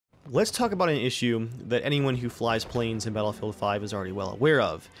Let's talk about an issue that anyone who flies planes in Battlefield 5 is already well aware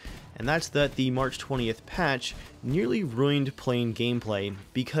of, and that's that the March 20th patch nearly ruined plane gameplay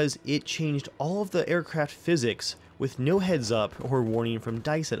because it changed all of the aircraft physics with no heads up or warning from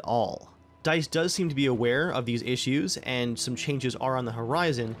DICE at all. DICE does seem to be aware of these issues and some changes are on the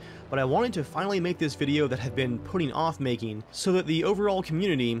horizon, but I wanted to finally make this video that I've been putting off making so that the overall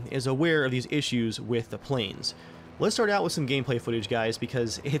community is aware of these issues with the planes. Let's start out with some gameplay footage, guys,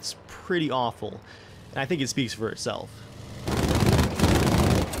 because it's pretty awful, and I think it speaks for itself.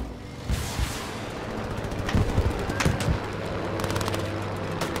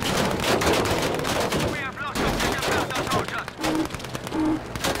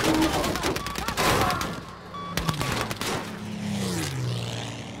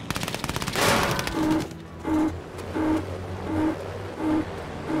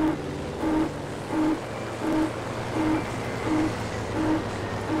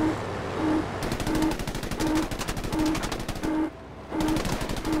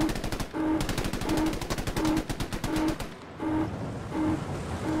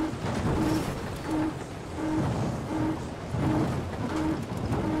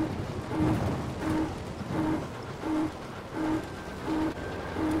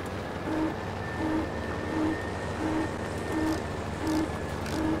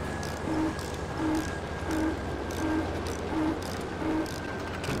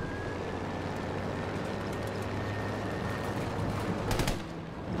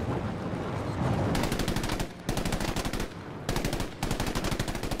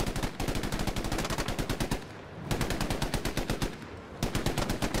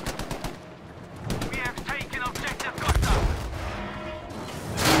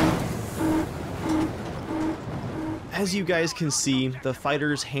 As you guys can see, the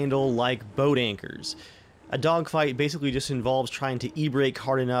fighters handle like boat anchors. A dogfight basically just involves trying to e-brake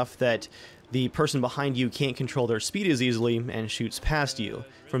hard enough that the person behind you can't control their speed as easily and shoots past you.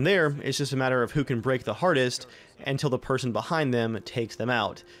 From there, it's just a matter of who can brake the hardest until the person behind them takes them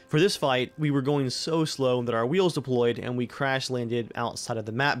out. For this fight, we were going so slow that our wheels deployed and we crash landed outside of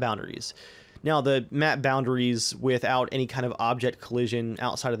the map boundaries. Now, the map boundaries without any kind of object collision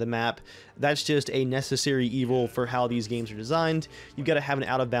outside of the map, that's just a necessary evil for how these games are designed. You've got to have an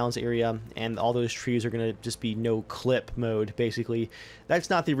out-of-bounds area, and all those trees are going to just be no-clip mode, basically. That's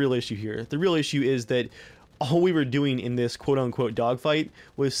not the real issue here. The real issue is that all we were doing in this quote-unquote dogfight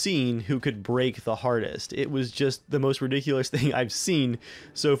was seeing who could brake the hardest. It was just the most ridiculous thing I've seen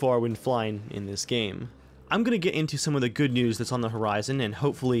so far when flying in this game. I'm going to get into some of the good news that's on the horizon, and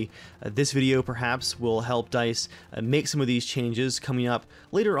hopefully this video perhaps will help DICE make some of these changes coming up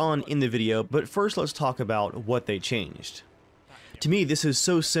later on in the video, but first let's talk about what they changed. To me, this is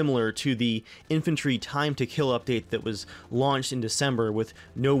so similar to the infantry time to kill update that was launched in December with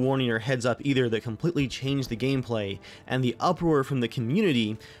no warning or heads up either, that completely changed the gameplay, and the uproar from the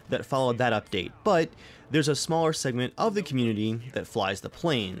community that followed that update. But there's a smaller segment of the community that flies the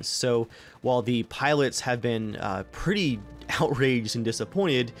planes, so while the pilots have been pretty outraged and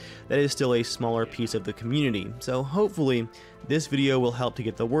disappointed, that is still a smaller piece of the community. So hopefully this video will help to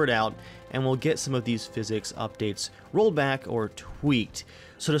get the word out and we'll get some of these physics updates rolled back or tweaked.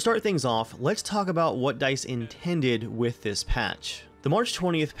 So to start things off, let's talk about what DICE intended with this patch. The March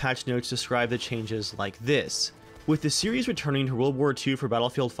 20th patch notes describe the changes like this. With the series returning to World War II for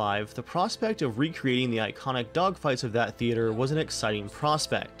Battlefield 5, the prospect of recreating the iconic dogfights of that theater was an exciting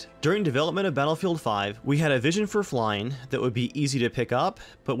prospect. During development of Battlefield 5, we had a vision for flying that would be easy to pick up,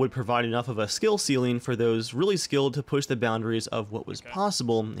 but would provide enough of a skill ceiling for those really skilled to push the boundaries of what was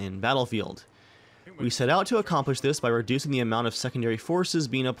possible in Battlefield. We set out to accomplish this by reducing the amount of secondary forces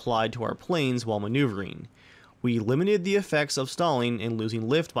being applied to our planes while maneuvering. We limited the effects of stalling and losing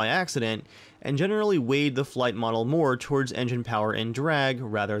lift by accident, and generally weighed the flight model more towards engine power and drag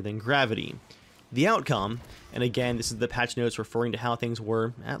rather than gravity. The outcome, and again this is the patch notes referring to how things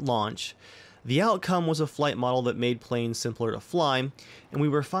were at launch, the outcome was a flight model that made planes simpler to fly, and we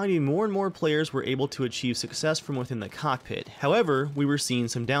were finding more and more players were able to achieve success from within the cockpit. However, we were seeing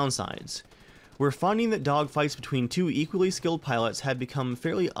some downsides. We're finding that dogfights between two equally skilled pilots have become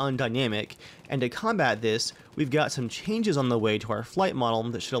fairly undynamic, and to combat this, we've got some changes on the way to our flight model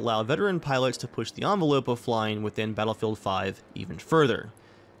that should allow veteran pilots to push the envelope of flying within Battlefield 5 even further.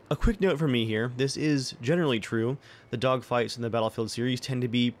 A quick note from me here, this is generally true. The dogfights in the Battlefield series tend to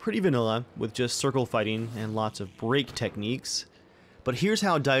be pretty vanilla, with just circle fighting and lots of brake techniques. But here's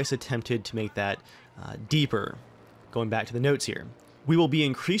how DICE attempted to make that deeper. Going back to the notes here. We will be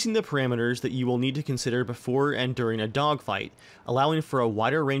increasing the parameters that you will need to consider before and during a dogfight, allowing for a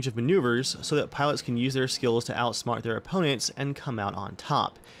wider range of maneuvers so that pilots can use their skills to outsmart their opponents and come out on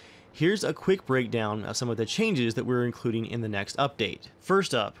top. Here's a quick breakdown of some of the changes that we're including in the next update.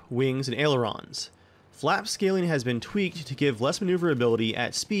 First up, wings and ailerons. Flap scaling has been tweaked to give less maneuverability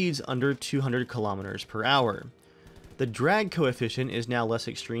at speeds under 200 kilometers per hour. The drag coefficient is now less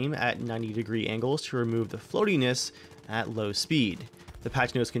extreme at 90-degree angles to remove the floatiness at low speed. The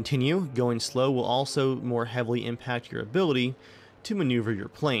patch notes continue, going slow will also more heavily impact your ability to maneuver your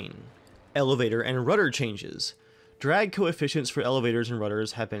plane. Elevator and rudder changes. Drag coefficients for elevators and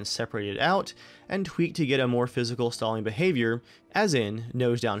rudders have been separated out and tweaked to get a more physical stalling behavior, as in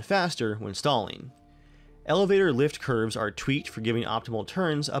nose down faster when stalling. Elevator lift curves are tweaked for giving optimal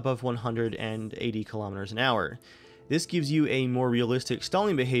turns above 180 kilometers an hour. This gives you a more realistic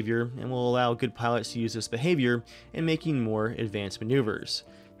stalling behavior and will allow good pilots to use this behavior in making more advanced maneuvers.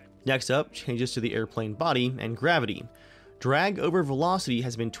 Next up, changes to the airplane body and gravity. Drag over velocity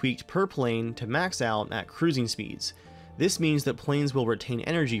has been tweaked per plane to max out at cruising speeds. This means that planes will retain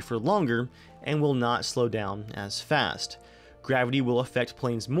energy for longer and will not slow down as fast. Gravity will affect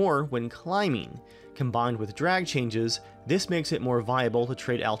planes more when climbing. Combined with drag changes, this makes it more viable to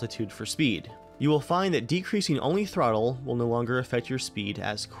trade altitude for speed. You will find that decreasing only throttle will no longer affect your speed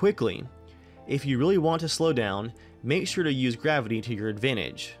as quickly. If you really want to slow down, make sure to use gravity to your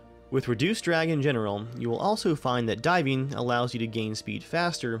advantage. With reduced drag in general, you will also find that diving allows you to gain speed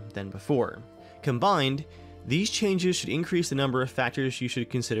faster than before. Combined, these changes should increase the number of factors you should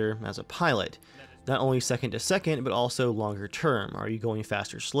consider as a pilot. Not only second to second, but also longer term. Are you going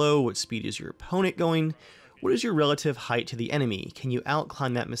fast or slow? What speed is your opponent going? What is your relative height to the enemy? Can you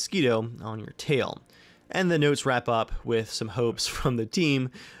outclimb that mosquito on your tail? And the notes wrap up with some hopes from the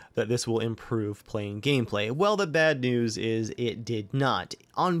team that this will improve playing gameplay. Well, the bad news is it did not.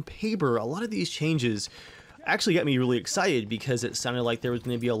 On paper, a lot of these changes actually got me really excited because it sounded like there was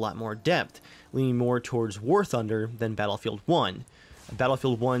going to be a lot more depth, leaning more towards War Thunder than Battlefield 1.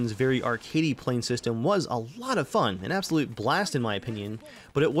 Battlefield 1's very arcadey plane system was a lot of fun, an absolute blast in my opinion,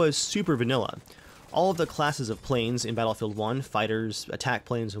 but it was super vanilla. All of the classes of planes in Battlefield 1, fighters, attack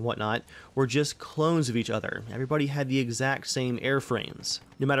planes, and whatnot, were just clones of each other. Everybody had the exact same airframes,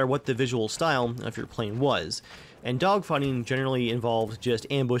 no matter what the visual style of your plane was, and dogfighting generally involved just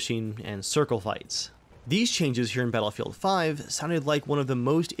ambushing and circle fights. These changes here in Battlefield 5 sounded like one of the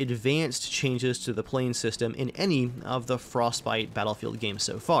most advanced changes to the plane system in any of the Frostbite Battlefield games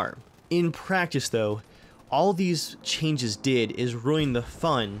so far. In practice though, all these changes did is ruin the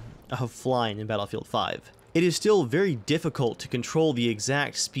fun of flying in Battlefield 5. It is still very difficult to control the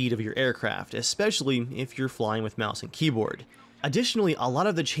exact speed of your aircraft, especially if you're flying with mouse and keyboard. Additionally, a lot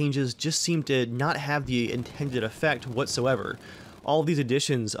of the changes just seem to not have the intended effect whatsoever. All of these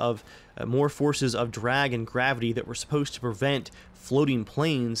additions of more forces of drag and gravity that were supposed to prevent floating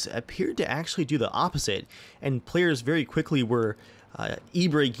planes appeared to actually do the opposite, and players very quickly were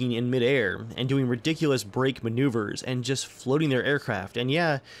e-braking in midair and doing ridiculous brake maneuvers and just floating their aircraft. And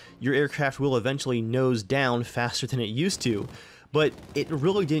yeah, your aircraft will eventually nose down faster than it used to, but it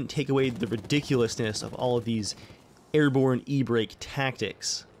really didn't take away the ridiculousness of all of these airborne e-brake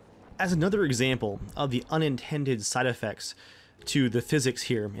tactics. As another example of the unintended side effects to the physics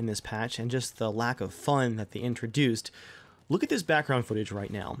here in this patch and just the lack of fun that they introduced, look at this background footage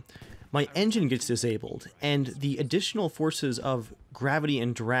right now. My engine gets disabled, and the additional forces of gravity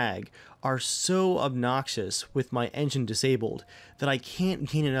and drag are so obnoxious with my engine disabled that I can't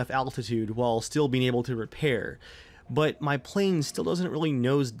gain enough altitude while still being able to repair. But my plane still doesn't really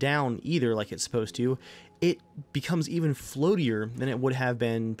nose down either like it's supposed to. It becomes even floatier than it would have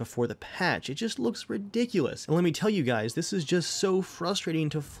been before the patch. It just looks ridiculous. And let me tell you guys, this is just so frustrating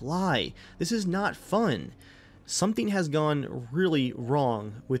to fly. This is not fun. Something has gone really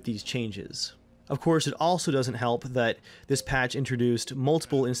wrong with these changes. Of course, it also doesn't help that this patch introduced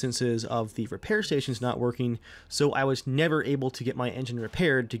multiple instances of the repair stations not working, so I was never able to get my engine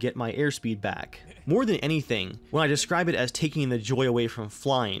repaired to get my airspeed back. More than anything, when I describe it as taking the joy away from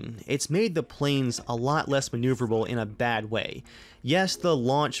flying, it's made the planes a lot less maneuverable in a bad way. Yes, the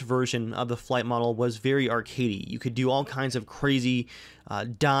launch version of the flight model was very arcadey. You could do all kinds of crazy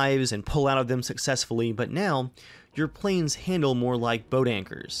dives and pull out of them successfully, but now your planes handle more like boat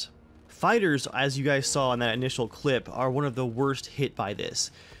anchors. Fighters, as you guys saw in that initial clip, are one of the worst hit by this.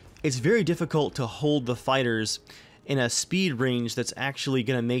 It's very difficult to hold the fighters in a speed range that's actually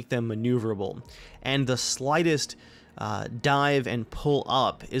going to make them maneuverable, and the slightest dive and pull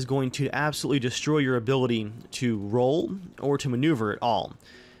up is going to absolutely destroy your ability to roll or to maneuver at all.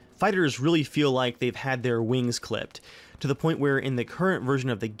 Fighters really feel like they've had their wings clipped, to the point where in the current version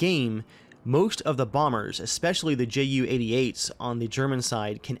of the game, most of the bombers, especially the Ju-88s on the German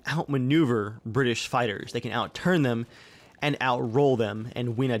side, can outmaneuver British fighters. They can outturn them, and outroll them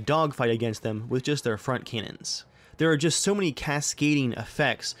and win a dogfight against them with just their front cannons. There are just so many cascading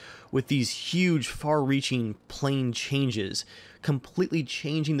effects with these huge, far-reaching plane changes, completely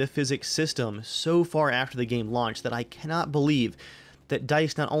changing the physics system so far after the game launched that I cannot believe that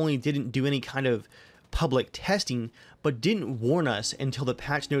DICE not only didn't do any kind of public testing, but didn't warn us until the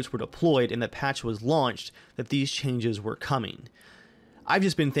patch notes were deployed and the patch was launched that these changes were coming. I've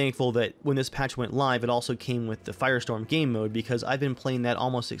just been thankful that when this patch went live, it also came with the Firestorm game mode, because I've been playing that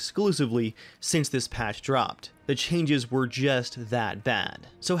almost exclusively since this patch dropped. The changes were just that bad.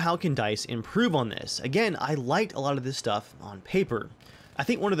 So how can DICE improve on this? Again, I liked a lot of this stuff on paper. I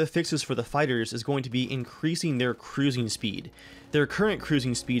think one of the fixes for the fighters is going to be increasing their cruising speed. Their current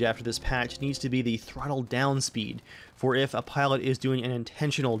cruising speed after this patch needs to be the throttle down speed for if a pilot is doing an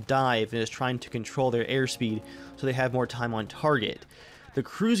intentional dive and is trying to control their airspeed so they have more time on target. The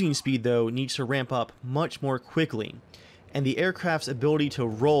cruising speed, though, needs to ramp up much more quickly, and the aircraft's ability to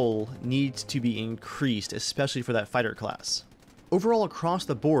roll needs to be increased, especially for that fighter class. Overall, across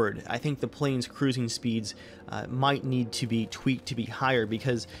the board, I think the plane's cruising speeds might need to be tweaked to be higher,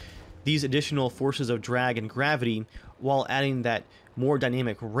 because these additional forces of drag and gravity, while adding that more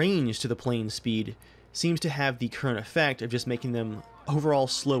dynamic range to the plane's speed, seems to have the current effect of just making them overall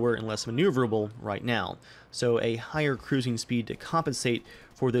slower and less maneuverable right now. So a higher cruising speed to compensate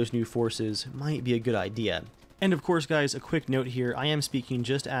for those new forces might be a good idea. And of course, guys, a quick note here, I am speaking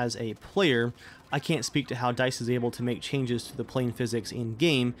just as a player. I can't speak to how DICE is able to make changes to the plane physics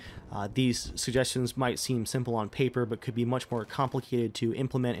in-game. These suggestions might seem simple on paper, but could be much more complicated to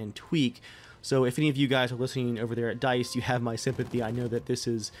implement and tweak. So if any of you guys are listening over there at DICE, you have my sympathy. I know that this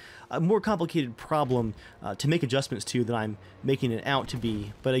is a more complicated problem to make adjustments to than I'm making it out to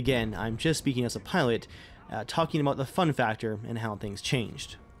be. But again, I'm just speaking as a pilot, talking about the fun factor and how things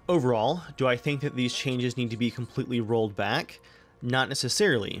changed. Overall, do I think that these changes need to be completely rolled back? Not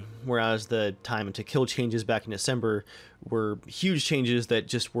necessarily, whereas the time to kill changes back in December were huge changes that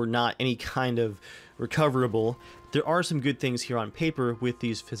just were not any kind of recoverable. There are some good things here on paper with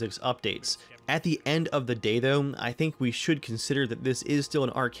these physics updates. At the end of the day, though, I think we should consider that this is still an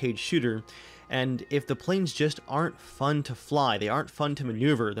arcade shooter, and if the planes just aren't fun to fly, they aren't fun to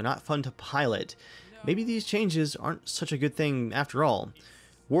maneuver, they're not fun to pilot, maybe these changes aren't such a good thing after all.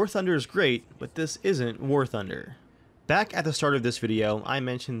 War Thunder is great, but this isn't War Thunder. Back at the start of this video, I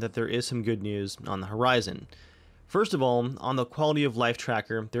mentioned that there is some good news on the horizon. First of all, on the quality of life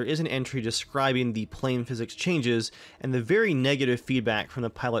tracker, there is an entry describing the plane physics changes and the very negative feedback from the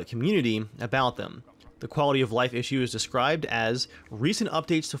pilot community about them. The quality of life issue is described as recent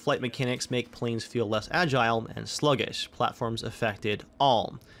updates to flight mechanics make planes feel less agile and sluggish. Platforms affected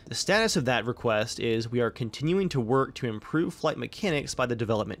all. The status of that request is we are continuing to work to improve flight mechanics by the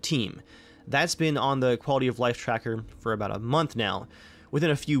development team. That's been on the quality of life tracker for about a month now,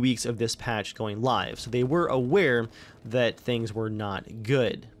 within a few weeks of this patch going live, so they were aware that things were not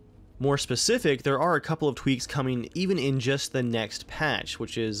good. More specific, there are a couple of tweaks coming even in just the next patch,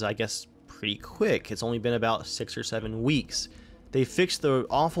 which is, I guess, pretty quick. It's only been about 6 or 7 weeks. They fixed the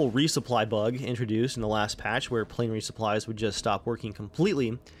awful resupply bug introduced in the last patch where plane resupplies would just stop working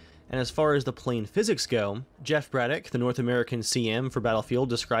completely. And as far as the plane physics go, Jeff Braddock, the North American CM for Battlefield,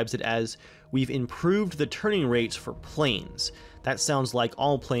 describes it as, "We've improved the turning rates for planes." That sounds like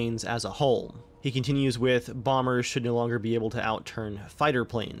all planes as a whole. He continues with, bombers should no longer be able to outturn fighter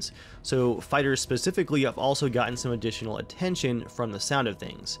planes. So fighters specifically have also gotten some additional attention from the sound of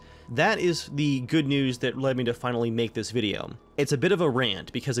things. That is the good news that led me to finally make this video. It's a bit of a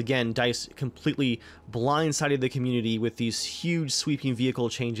rant because, again, DICE completely blindsided the community with these huge sweeping vehicle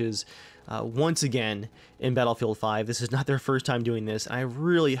changes once again in Battlefield 5. This is not their first time doing this, and I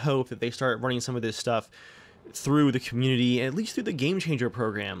really hope that they start running some of this stuff through the community, at least through the Game Changer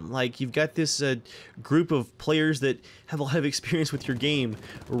program. Like, you've got this group of players that have a lot of experience with your game.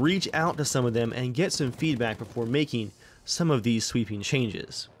 Reach out to some of them and get some feedback before making some of these sweeping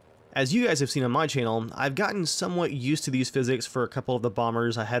changes. As you guys have seen on my channel, I've gotten somewhat used to these physics for a couple of the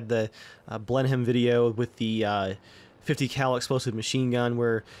bombers. I had the Blenheim video with the 50 cal explosive machine gun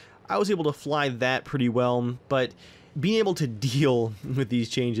where I was able to fly that pretty well, but being able to deal with these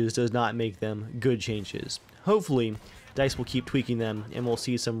changes does not make them good changes. Hopefully, DICE will keep tweaking them and we'll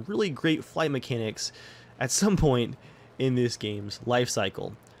see some really great flight mechanics at some point in this game's life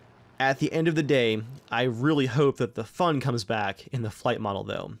cycle. At the end of the day, I really hope that the fun comes back in the flight model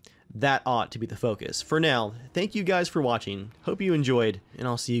though. That ought to be the focus. For now, thank you guys for watching, hope you enjoyed, and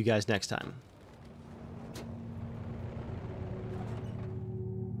I'll see you guys next time.